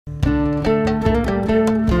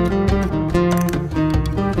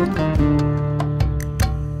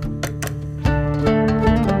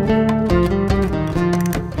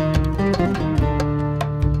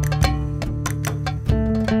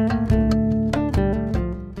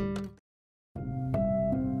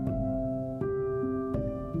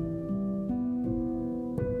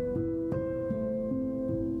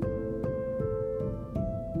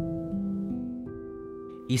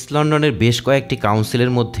East লন্ডনের বেশ কয়েকটি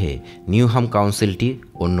কাউন্সিলের মধ্যে নিউহাম কাউন্সিলটি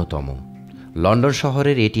অন্যতম। লন্ডন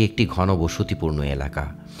শহরের এটি একটি ঘনবসতিপূর্ণ এলাকা।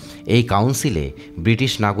 এই কাউন্সিলে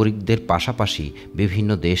ব্রিটিশ নাগরিকদের পাশাপাশি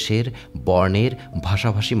বিভিন্ন দেশের, বর্ণের,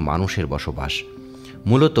 ভাষাভাষী মানুষের বসবাস।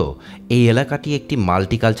 মূলত এই এলাকাটি একটি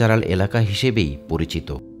মাল্টিকালচারাল এলাকা হিসেবেই পরিচিত।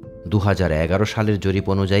 2011 সালের জরিপ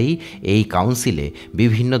অনুযায়ী এই কাউন্সিলে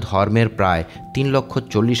বিভিন্ন ধর্মের প্রায়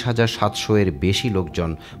 3,40,700 এর বেশি লোকজন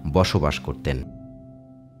বসবাস করতেন।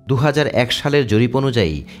 2001 সালের জরিপ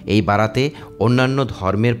অনুযায়ী এই বারাতে অন্যান্য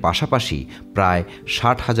ধর্মের পাশাপাশি প্রায়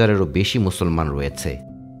 60,000-এরও বেশি মুসলমান রয়েছে,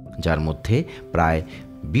 যার মধ্যে প্রায়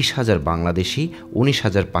 20,000 বাংলাদেশি,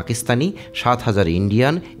 19,000 পাকিস্তানি, 7,000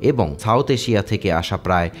 ইন্ডিয়ান এবং সাউথ এশিয়া থেকে আসা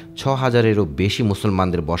প্রায় 6,000-এরও বেশি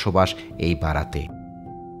মুসলমানদের বসবাস এই বারাতে,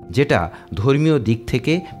 যেটা ধর্মীয় দিক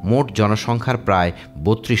থেকে মোট জনসংখ্যার প্রায়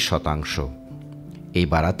 32%। এই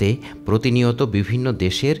বারাতে প্রতিনিয়ত বিভিন্ন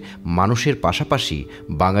দেশের মানুষের পাশাপাশি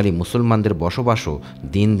বাঙালি মুসলমানদের বসবাসও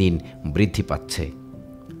দিন দিন বৃদ্ধি পাচ্ছে।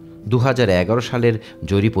 2011 সালের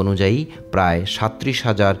জরিপ অনুযায়ী প্রায়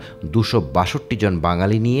 37,262 জন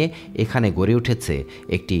বাঙালি নিয়ে এখানে গড়ে উঠেছে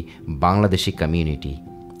একটি বাংলাদেশি কমিউনিটি,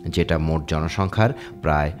 যেটা মোট জনসংখ্যার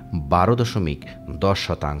প্রায়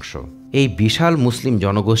 12.10%। এই বিশাল মুসলিম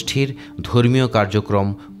জনগোষ্ঠীর ধর্মীয় কার্যক্রম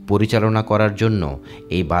পরিচালনা করার জন্য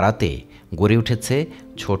এই বারাতে গড়ে উঠেছে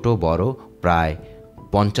ছোট বড় প্রায়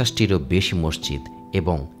 50টিরও বেশি মসজিদ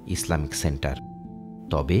এবং ইসলামিক সেন্টার।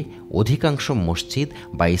 তবে অধিকাংশ মসজিদ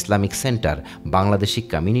বা ইসলামিক সেন্টার বাংলাদেশি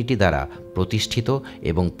কমিউনিটি দ্বারা প্রতিষ্ঠিত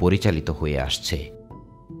এবং পরিচালিত হয়ে আসছে।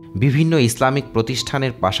 বিভিন্ন ইসলামিক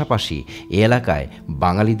প্রতিষ্ঠানের পাশাপাশি এ এলাকায়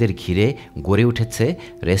বাঙালিদের ঘিরে গড়ে উঠেছে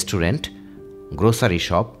রেস্টুরেন্ট, গ্রোসারি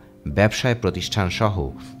শপ, ব্যবসায় প্রতিষ্ঠান সহ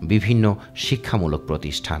বিভিন্ন শিক্ষামূলক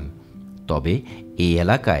প্রতিষ্ঠান। তবে এই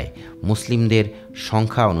এলাকায় মুসলিমদের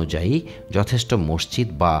সংখ্যা অনুযায়ী যথেষ্ট মসজিদ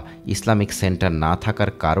বা ইসলামিক সেন্টার না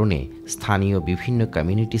থাকার কারণে স্থানীয় বিভিন্ন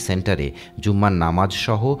কমিউনিটি সেন্টারে জুম্মার নামাজ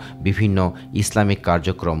সহ বিভিন্ন ইসলামিক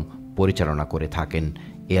কার্যক্রম পরিচালনা করে থাকেন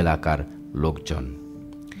এলাকার লোকজন।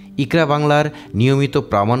 ইকরা বাংলার নিয়মিত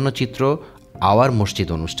প্রামাণ্যচিত্র আওয়ার মসজিদ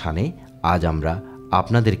অনুষ্ঠানে আজ আমরা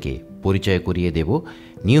আপনাদেরকে পরিচয় করিয়ে দেব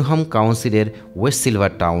নিউহাম কাউন্সিলের ওয়েস্ট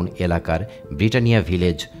সিলভারটাউন এলাকার ব্রিটানিয়া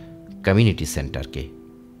ভিলেজ কমিউনিটি সেন্টারকে,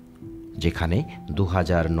 যেখানে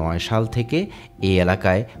 2009 সাল থেকে এই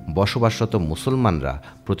এলাকায় বসবাসরত মুসলমানরা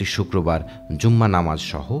প্রতি শুক্রবার জুম্মা নামাজ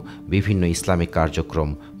সহ বিভিন্ন ইসলামিক কার্যক্রম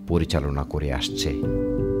পরিচালনা করে আসছে।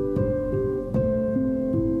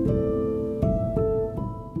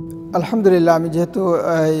 আলহামদুলিল্লাহ, আমি যেহেতু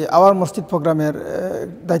এই আওয়ার মসজিদ প্রোগ্রামের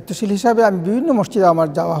দায়িত্বশীল হিসাবে আমি বিভিন্ন মসজিদে আমার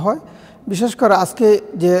যাওয়া হয়। বিশেষ করে আজকে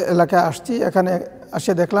যে এলাকায় আসছি, এখানে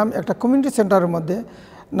এসে দেখলাম একটা কমিউনিটি সেন্টারের মধ্যে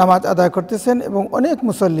নামাজ আদায় করতেছেন এবং অনেক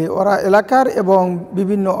মুসল্লি, ওরা এলাকার এবং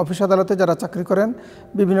বিভিন্ন অফিস আদালতে যারা চাকরি করেন,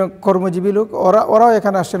 বিভিন্ন কর্মজীবী লোক, ওরাও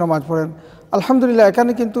এখানে আসে নামাজ পড়েন। আলহামদুলিল্লাহ,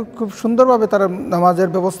 এখানে কিন্তু খুব সুন্দরভাবে তারা নামাজের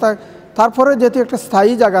ব্যবস্থা। তারপরে যেহেতু একটা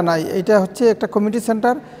স্থায়ী জায়গা নাই, এটা হচ্ছে একটা কমিউনিটি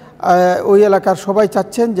সেন্টার, ওই এলাকার সবাই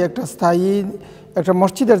চাচ্ছেন যে একটা স্থায়ী একটা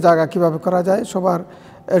মসজিদের জায়গা কিভাবে করা যায়,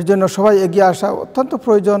 এর জন্য সবাই এগিয়ে আসা অত্যন্ত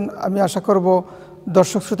প্রয়োজন। আমি আশা করব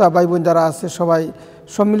দর্শক শ্রোতা ভাই বোন যারা আছে সবাই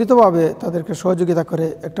সম্মিলিতভাবে তাদেরকে সহযোগিতা করে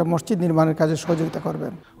একটা মসজিদ নির্মাণের কাজে সহযোগিতা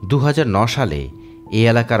করবেন। 2009 সালে এই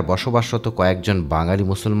এলাকার বসবাসরত কয়েকজন বাঙালি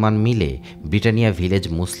মুসলমান মিলে ব্রিটানিয়া ভিলেজ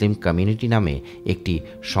মুসলিম কমিউনিটি নামে একটি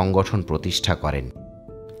সংগঠন প্রতিষ্ঠা করেন।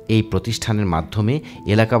 এই প্রতিষ্ঠানের মাধ্যমে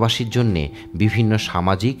এলাকাবাসীর জন্য বিভিন্ন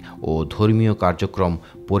সামাজিক ও ধর্মীয় কার্যক্রম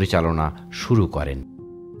পরিচালনা শুরু করেন।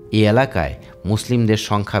 এই এলাকায় মুসলিমদের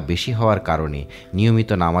সংখ্যা বেশি হওয়ার কারণে নিয়মিত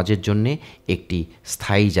নামাজের জন্য একটি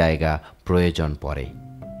স্থায়ী জায়গা প্রয়োজন পড়ে।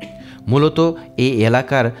 মূলত এই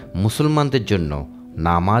এলাকার মুসলমানদের জন্য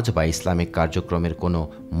নামাজ বা ইসলামিক কার্যক্রমের কোনো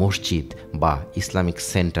মসজিদ বা ইসলামিক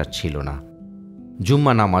সেন্টার ছিল না।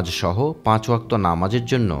 জুম্মা নামাজ সহ 5 ওয়াক্ত নামাজের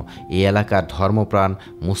জন্য এই এলাকার ধর্মপ্রাণ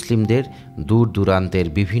মুসলিমদের দূর দূরান্তের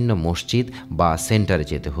বিভিন্ন মসজিদ বা সেন্টারে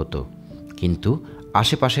যেতে হতো, কিন্তু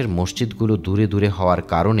আশেপাশের মসজিদগুলো দূরে দূরে হওয়ার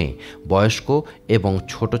কারণে বয়স্ক এবং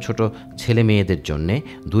ছোট ছোট ছেলে মেয়েদের জন্যে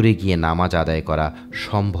দূরে গিয়ে নামাজ আদায় করা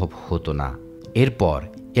সম্ভব হতো না। এরপর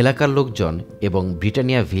এলাকার লোকজন এবং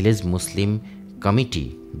ব্রিটানিয়া ভিলেজ মুসলিম কমিটি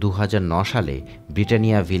 2009 সালে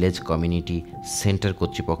ব্রিটানিয়া ভিলেজ কমিউনিটি সেন্টার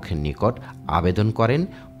কর্তৃপক্ষের নিকট আবেদন করেন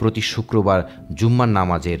প্রতি শুক্রবার জুম্মার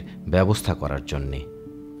নামাজের ব্যবস্থা করার জন্যে।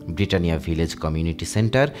 ব্রিটানিয়া ভিলেজ কমিউনিটি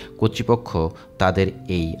সেন্টার কর্তৃপক্ষ তাদের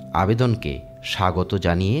এই আবেদনকে স্বাগত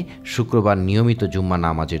জানিয়ে শুক্রবার নিয়মিত জুম্মা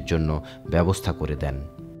নামাজের জন্য ব্যবস্থা করে দেন।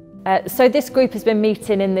 So this group has been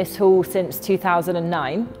meeting in this hall since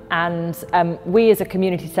 2009, and we as a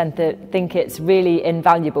community centre think it's really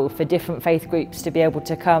invaluable for different faith groups to be able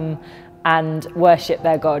to come and worship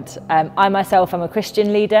their God. I myself am a Christian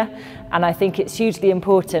leader, And I think it's hugely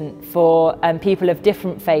important for people of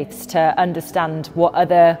different faiths to understand what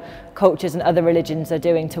other cultures and other religions are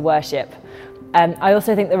doing to worship. I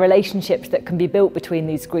also think the relationships that can be built between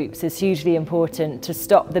these groups is hugely important to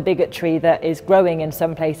stop the bigotry that is growing in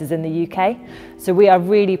some places in the UK. So we are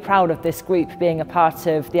really proud of this group being a part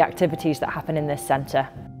of the activities that happen in this centre.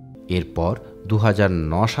 এরপর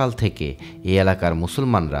 2009 সাল থেকে এই এলাকার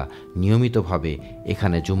মুসলমানরা নিয়মিতভাবে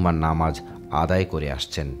এখানে জুম্মার নামাজ আদায় করে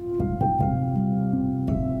আসছেন।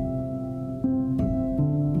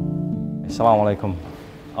 Assalamu alaikum.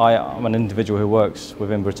 I am an individual who works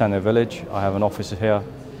within Britannia Village. I have an office here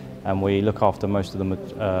and we look after most of the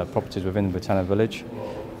properties within Britannia Village.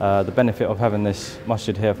 The benefit of having this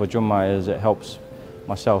masjid here for Jummah is it helps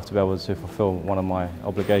myself to be able to fulfill one of my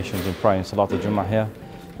obligations in praying Salat al-Jummah here,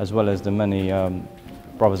 as well as the many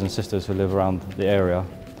brothers and sisters who live around the area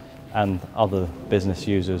and other business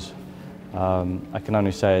users. I can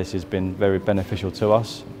only say this has been very beneficial to us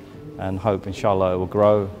and hope inshallah it will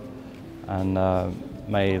grow, and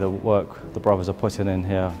may the work the brothers are putting in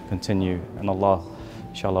here continue, and Allah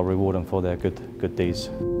inshallah reward them for their good deeds.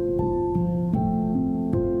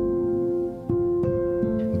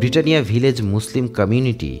 Britannia village Muslim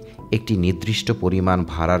community একটি নির্দিষ্ট পরিমাণ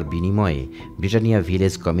ভাড়ার বিনিময়ে Britannia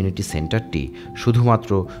village community সেন্টারটি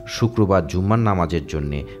শুধুমাত্র শুক্রবার জুম্মার নামাজের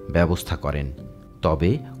জন্য ব্যবস্থা করেন।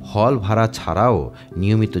 তবে হল ভাড়া ছাড়াও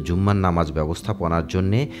নিয়মিত জুম্মার নামাজ ব্যবস্থাপনার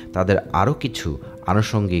জন্য তাদের আরও কিছু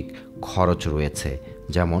আনুষঙ্গিক খরচ রয়েছে,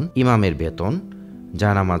 যেমন ইমামের বেতন,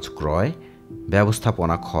 জানামাজ ক্রয়,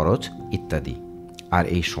 ব্যবস্থাপনা খরচ ইত্যাদি। আর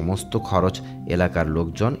এই সমস্ত খরচ এলাকার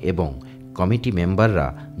লোকজন এবং কমিটি মেম্বাররা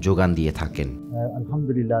যোগান দিয়ে থাকেন।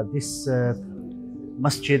 Alhamdulillah, this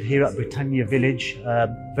masjid here at Britannia Village,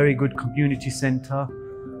 very good community centre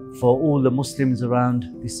for all the Muslims around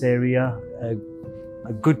this area,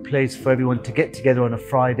 a good place for everyone to get together on a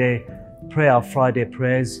Friday, pray our Friday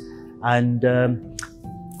prayers, and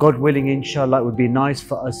God willing, inshallah, it would be nice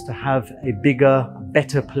for us to have a bigger,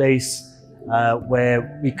 better place where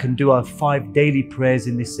we can do our 5 daily prayers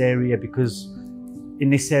in this area, because in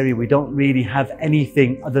this area we don't really have anything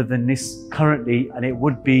other than this currently, and it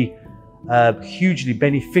would be hugely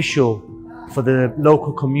beneficial for the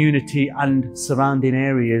local community and surrounding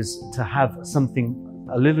areas to have something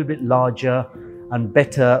a little bit larger and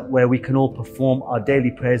better where we can all perform our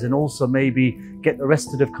daily prayers, and also maybe get the rest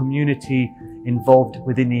of the community involved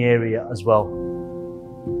within the area as well.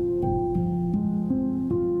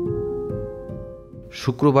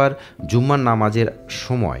 শুক্রবার জুম্মার নামাজের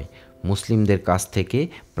সময় মুসলিমদের কাছ থেকে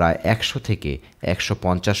প্রায় 100 থেকে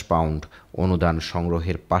 150 pound অনুদান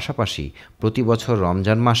সংগ্রহের পাশাপাশি প্রতি বছর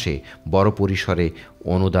রমজান মাসে বড় পরিসরে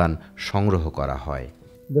অনুদান সংগ্রহ করা হয়।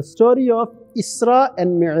 The story of Isra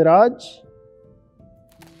and Mi'raj.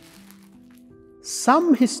 Some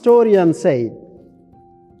historians say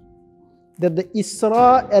that the Isra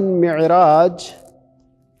and Mi'raj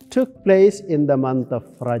took place in the month of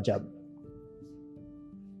Rajab.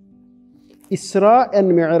 Isra and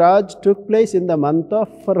Mi'raj took place in the month of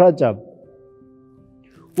Rajab.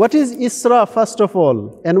 What is Isra first of all,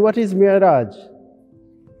 and what is Mi'raj?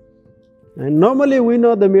 And normally we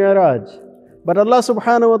know the Mi'raj, but Allah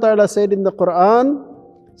subhanahu wa ta'ala said in the Quran,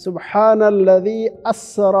 Subhanalladhi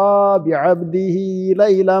asra bi'abdihi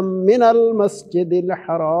laylan min al-masjidil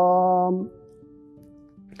haram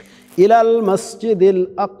ila al-masjidil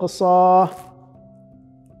aqsa.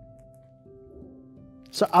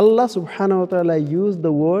 So Allah subhanahu wa ta'ala used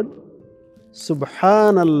the word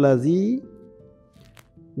Subhanallazi,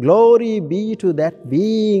 glory be to that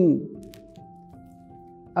being,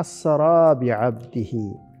 Asra bi'abdihi.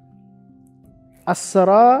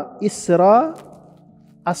 Asra, Isra,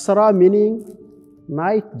 Asra meaning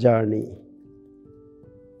night journey.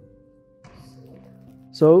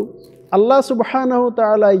 So Allah subhanahu wa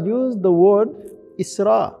ta'ala used the word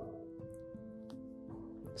Isra.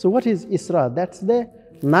 So what is Isra? That's the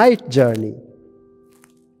night journey.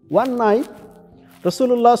 One night,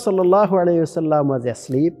 Rasulullah sallallahu alayhi wasallam was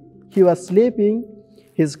asleep. He was sleeping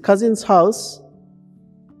his cousin's house,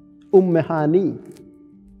 Hani.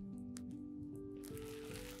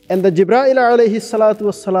 And the Jibreel alayhi salatu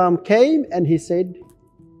wasalam came and he said,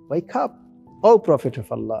 wake up, O Prophet of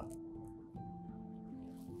Allah.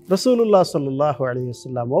 Rasulullah sallallahu alayhi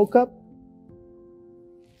wasallam woke up.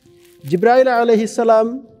 Jibreel alayhi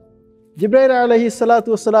salatu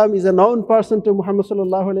wasalam is a known person to Muhammad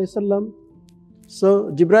sallallahu alayhi wasallam. So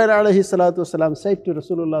Jibreel alayhi salatu wasalam said to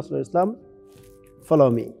Rasulullah sallallahu alayhi wasallam, follow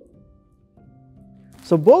me.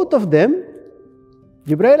 So both of them,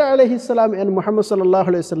 Jibreel alayhi salam and Muhammad sallallahu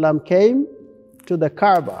alayhi wasallam, came to the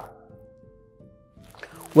Kaaba.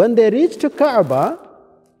 When they reached to Kaaba,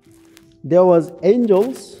 there was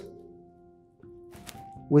angels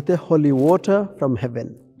with a holy water from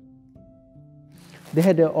heaven. They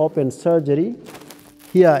had an open surgery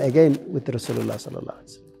here again with Rasulullah sallallahu alaihi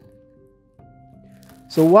wasallam.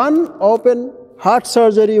 So one open heart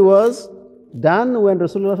surgery was done when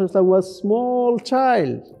Rasulullah sallallahu alaihi wasallam was a small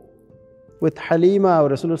child with Halima.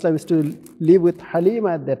 Rasulullah used to live with Halima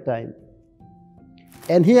at that time.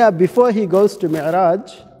 And here, before he goes to Mi'raj,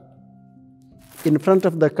 in front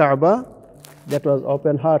of the Kaaba, that was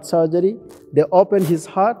open heart surgery. They opened his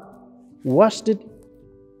heart, washed it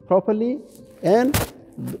properly, and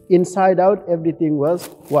inside out everything was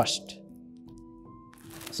washed.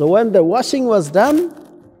 So when the washing was done,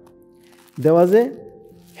 there was a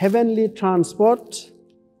heavenly transport,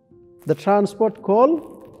 the transport called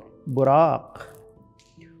Buraq.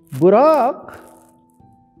 Buraq,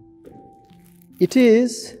 it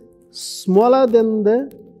is smaller than the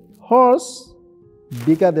horse,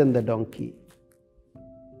 bigger than the donkey.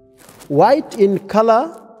 White in color,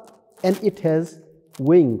 and it has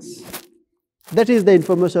wings. That is the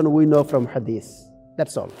information we know from Hadith.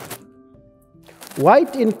 That's all.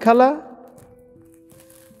 White in color,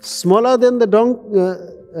 smaller than the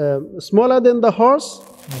horse,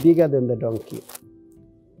 bigger than the donkey.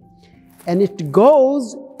 And it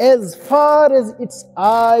goes as far as its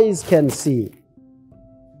eyes can see.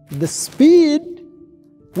 The speed,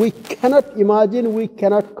 we cannot imagine, we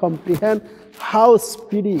cannot comprehend how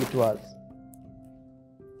speedy it was.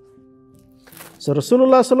 So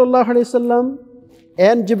Rasulullah sallallahu alaihi wasallam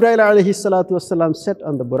and Jibreel alayhi salatu wasallam sat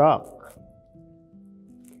on the Buraq,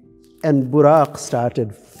 and Buraq started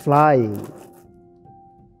flying.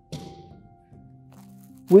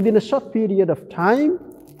 Within a short period of time,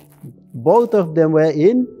 both of them were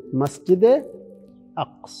in Masjid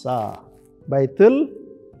Aqsa, Baitul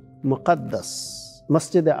Muqaddas.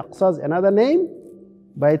 Masjid Aqsa is another name,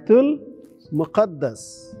 Baitul Muqaddas.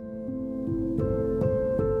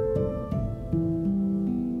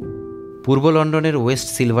 পূর্ব লন্ডনের West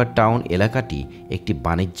silver town এলাকাটি একটি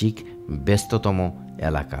বাণিজ্যিক ব্যস্ততম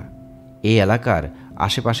এলাকা। এই এলাকার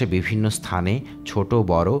আশেপাশে বিভিন্ন স্থানে ছোট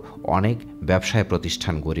বড় অনেক ব্যবসায়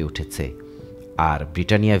প্রতিষ্ঠান গড়ে উঠেছে। আর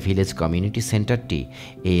ব্রিটানিয়া ভিলেজ কমিউনিটি সেন্টারটি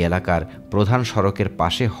এই এলাকার প্রধান সড়কের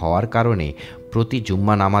পাশে হওয়ার কারণে প্রতি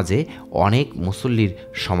জুম্মা নামাজে অনেক মুসল্লির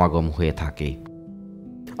সমাগম হয়ে থাকে।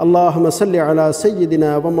 আল্লাহুম্মা সাল্লি আলা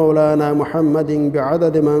সাইয়্যিদিনা ওয়া মাওলানা মুহাম্মাদিন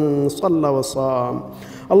বিআদাদি মান সাল্লা ওয়া সাম।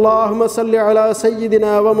 اللهم صل على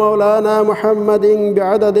سيدنا ومولانا محمد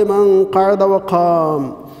بعدد من قعد وقام.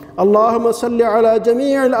 اللهم صل على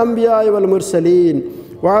جميع الأنبياء والمرسلين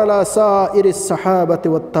وعلى سائر الصحابة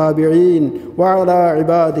والتابعين وعلى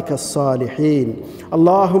عبادك الصالحين.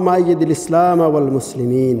 اللهم أيد الإسلام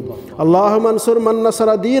والمسلمين. اللهم انصر من نصر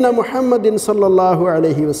دين محمد صلى الله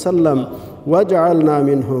عليه وسلم واجعلنا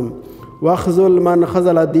منهم، واخذل من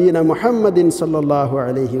خذل دين محمد صلى الله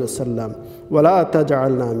عليه وسلم ولا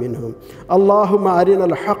تجعلنا منهم. اللهم أرنا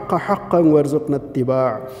الحق حقا وارزقنا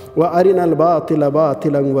اتباعه، وأرنا الباطل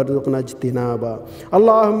باطلا وارزقنا اجتنابه.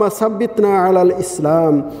 اللهم ثبتنا على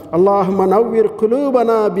الإسلام. اللهم نور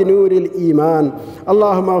قلوبنا بنور الإيمان.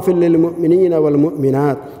 اللهم اغفر للمؤمنين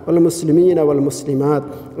والمؤمنات والمسلمين والمسلمات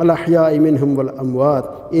الأحياء منهم والأموات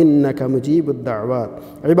إنك مجيب الدعوات.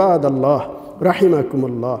 عباد الله رحمكم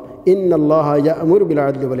الله، إن الله يأمر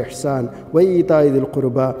بالعدل والإحسان وإيتاء ذي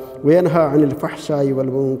القربى وينهى عن الفحشاء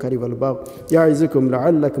والمنكر والبغي يعظكم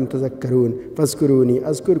لعلكم تذكرون. فاذكروني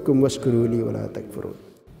أذكركم واشكروا لي ولا تكفرون.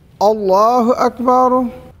 الله أكبر.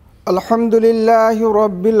 الحمد لله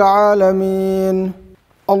رب العالمين.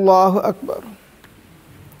 الله أكبر.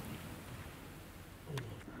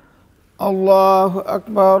 الله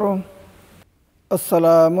أكبر.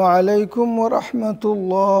 السلام عليكم ورحمة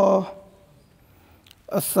الله.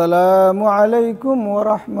 আসসালামু আলাইকুম ওয়া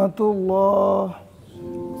রাহমাতুল্লাহ।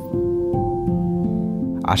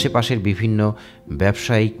 আশেপাশের বিভিন্ন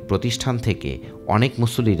ব্যবসায়িক প্রতিষ্ঠান থেকে অনেক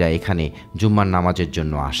মুসল্লিরা এখানে জুম্মার নামাজের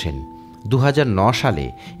জন্য আসেন। 2009 সালে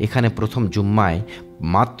এখানে প্রথম জুম্মায়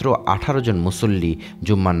মাত্র 18 জন মুসল্লি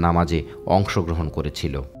জুম্মার নামাজে অংশগ্রহণ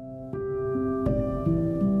করেছিল।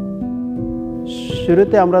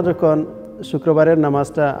 শুরুতে আমরা যখন শুক্রবারের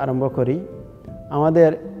নামাজটা আরম্ভ করি,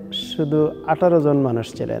 আমাদের শুধু 18 জন মানুষ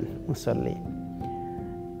ছিলেন মুসল্লি।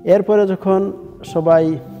 এরপরে যখন সবাই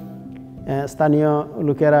স্থানীয়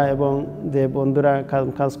লোকেরা এবং যে বন্ধুরা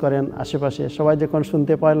কাজ করেন আশেপাশে সবাই যখন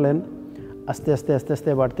শুনতে পারলেন, আস্তে আস্তে আস্তে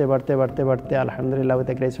আস্তে বাড়তে বাড়তে বাড়তে বাড়তে আলহামদুলিল্লাহ উইথ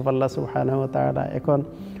দ্য গ্রেস অফ আল্লাহ সুবহানাহু ওয়া তাআলা এখন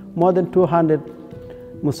মোর দেন 200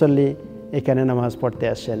 মুসল্লি এখানে নামাজ পড়তে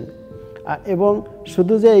আসেন। এবং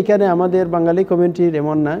শুধু যে এখানে আমাদের বাঙালি কমিউনিটির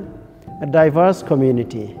এমন না, ডাইভার্স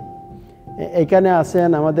কমিউনিটি। এইখানে আছেন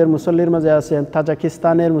আমাদের মুসল্লির মাঝে আছেন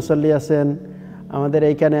তাজিকিস্তানের মুসল্লি আছেন, আমাদের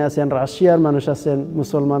এইখানে আছেন রাশিয়ার মানুষ আছেন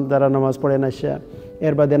মুসলমান যারা নামাজ পড়েন আসিয়া,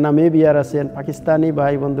 এর বাদে নামিবিয়ার আছেন, পাকিস্তানি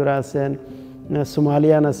ভাই বন্ধুরা আছেন,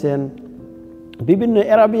 সোমালিয়ান আছেন, বিভিন্ন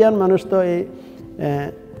অ্যারাবিয়ান মানুষ তো এই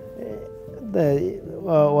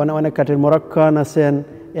অনেক কাঠের মরক্কান আছেন,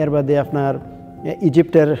 এর বাদে আপনার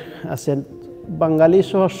ইজিপ্টের আছেন, বাঙালি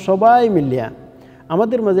সহ সবাই মিলিয়া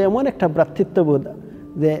আমাদের মাঝে এমন একটা ভ্রাতৃত্ববোধ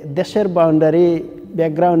যে দেশের বাউন্ডারি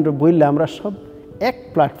ব্যাকগ্রাউন্ড বললে আমরা সব এক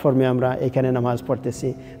প্ল্যাটফর্মে আমরা এখানে নামাজ পড়তেছি।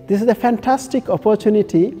 This is a fantastic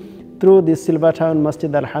opportunity through this সিলভারটাউন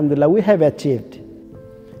মসজিদ আলহামদুলিল্লাহ উই হ্যাভ অ্যাচিভড।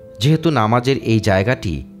 যেহেতু নামাজের এই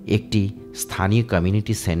জায়গাটি একটি স্থানীয়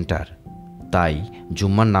কমিউনিটি সেন্টার, তাই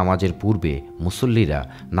জুম্মার নামাজের পূর্বে মুসল্লিরা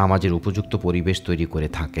নামাজের উপযুক্ত পরিবেশ তৈরি করে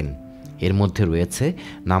থাকেন। এর মধ্যে রয়েছে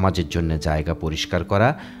নামাজের জন্য জায়গা পরিষ্কার করা,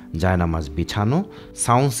 জায়নামাজ বিছানো,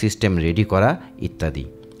 সাউন্ড সিস্টেম রেডি করা ইত্যাদি।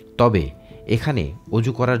 তবে এখানে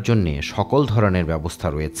অজু করার জন্য সকল ধরনের ব্যবস্থা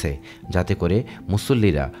রয়েছে, যাতে করে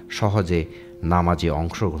মুসল্লিরা সহজে নামাজে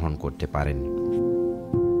অংশগ্রহণ করতে পারেন।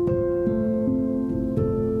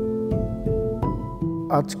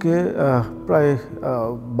 আজকে প্রায়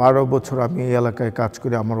 12 বছর আমি এই এলাকায় কাজ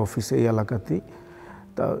করি, আমার অফিসে এই এলাকাতেই।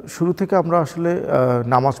 তা শুরু থেকে আমরা আসলে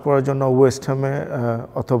নামাজ পড়ার জন্য ওয়েস্ট হ্যামে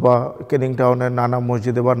অথবা কেনিং টাউনের নানা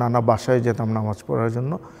মসজিদে বা নানা বাসায় যেতাম নামাজ পড়ার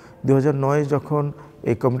জন্য। 2009 যখন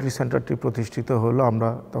এই কমিউনিটি সেন্টারটি প্রতিষ্ঠিত হলো, আমরা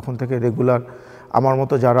তখন থেকে রেগুলার আমার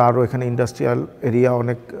মতো যারা আরও এখানে ইন্ডাস্ট্রিয়াল এরিয়া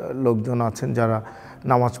অনেক লোকজন আছেন যারা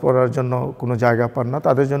নামাজ পড়ার জন্য কোনো জায়গা পান না,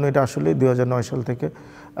 তাদের জন্য এটা আসলে 2009 সাল থেকে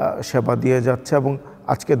সেবা দিয়ে যাচ্ছে এবং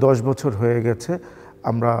আজকে 10 বছর হয়ে গেছে।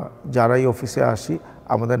 আমরা যারাই অফিসে আসি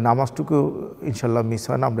আমাদের নামাজটুকু ইনশাল্লাহ মিস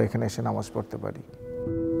হয় না, আমরা এখানে এসে নামাজ পড়তে পারি।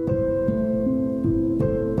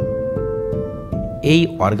 এই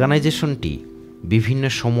অর্গানাইজেশনটি বিভিন্ন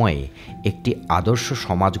সময়ে একটি আদর্শ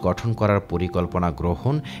সমাজ গঠন করার পরিকল্পনা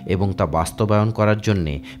গ্রহণ এবং তা বাস্তবায়ন করার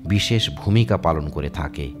জন্যে বিশেষ ভূমিকা পালন করে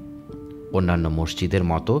থাকে। অন্যান্য মসজিদের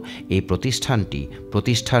মতো এই প্রতিষ্ঠানটি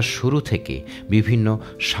প্রতিষ্ঠার শুরু থেকে বিভিন্ন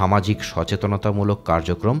সামাজিক সচেতনতামূলক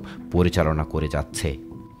কার্যক্রম পরিচালনা করে যাচ্ছে।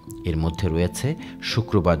 এর মধ্যে রয়েছে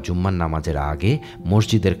শুক্রবার জুম্মার নামাজের আগে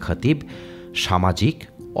মসজিদের খতিব সামাজিক,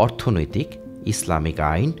 অর্থনৈতিক, ইসলামিক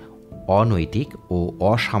আইন, অনৈতিক ও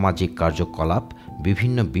অসামাজিক কার্যকলাপ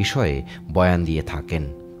বিভিন্ন বিষয়ে বয়ান দিয়ে থাকেন,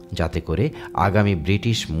 যাতে করে আগামী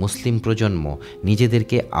ব্রিটিশ মুসলিম প্রজন্ম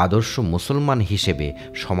নিজেদেরকে আদর্শ মুসলমান হিসেবে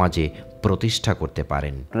সমাজে প্রতিষ্ঠা করতে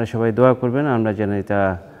পারেন। আপনারা সবাই দোয়া করবেন আমরা যেন এটা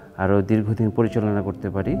আরও দীর্ঘদিন পরিচালনা করতে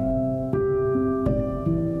পারি।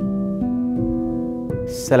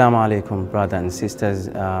 Assalamu alaikum, brothers and sisters.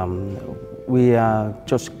 We are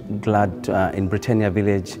just glad in Britannia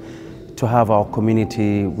village to have our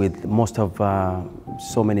community with most of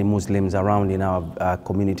so many Muslims around in our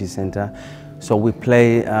community center. So we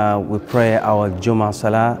pray our Jummah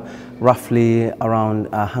Salah, roughly around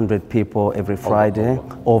 100 people every Friday,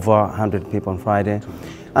 over 100 people on Friday.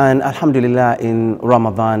 And alhamdulillah, in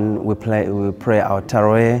Ramadan we pray our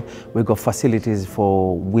Tarawih. We got facilities for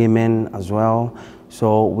women as well. So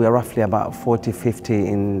we are roughly about 40-50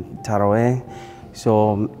 in Tarawih. So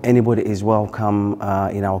anybody is welcome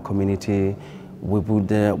in our community. We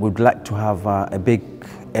would like to have a big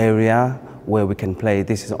area where we can play.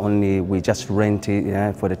 This is only, we just rent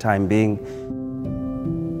it for the time being.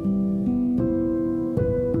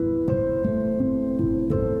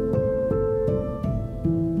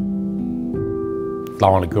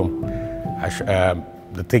 Assalamu alaikum.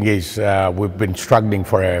 The thing is, we've been struggling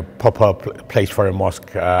for a proper place for a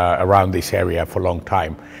mosque around this area for a long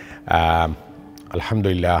time.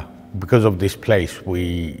 Alhamdulillah, because of this place, we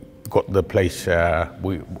got the place.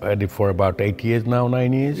 We had it for about 8 years now,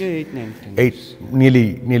 9 years? Yeah, 8, 9, 10 years.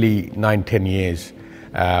 Nearly 9-10 years.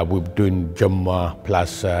 We're doing Jummah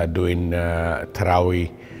plus doing Tarawih,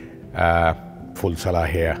 full Salah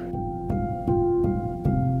here.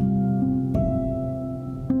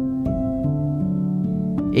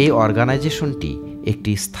 এই অর্গানাইজেশনটি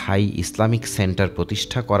একটি স্থায়ী Islamic centre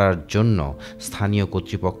প্রতিষ্ঠা করার জন্য স্থানীয়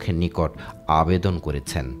কর্তৃপক্ষের নিকট আবেদন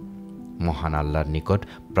করেছেন। মহান আল্লাহর নিকট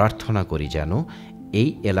প্রার্থনা করি যেন এই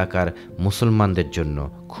এলাকার মুসলমানদের জন্য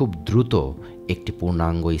খুব দ্রুত একটি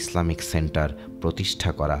পূর্ণাঙ্গ ইসলামিক সেন্টার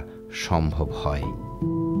প্রতিষ্ঠা করা সম্ভব হয়।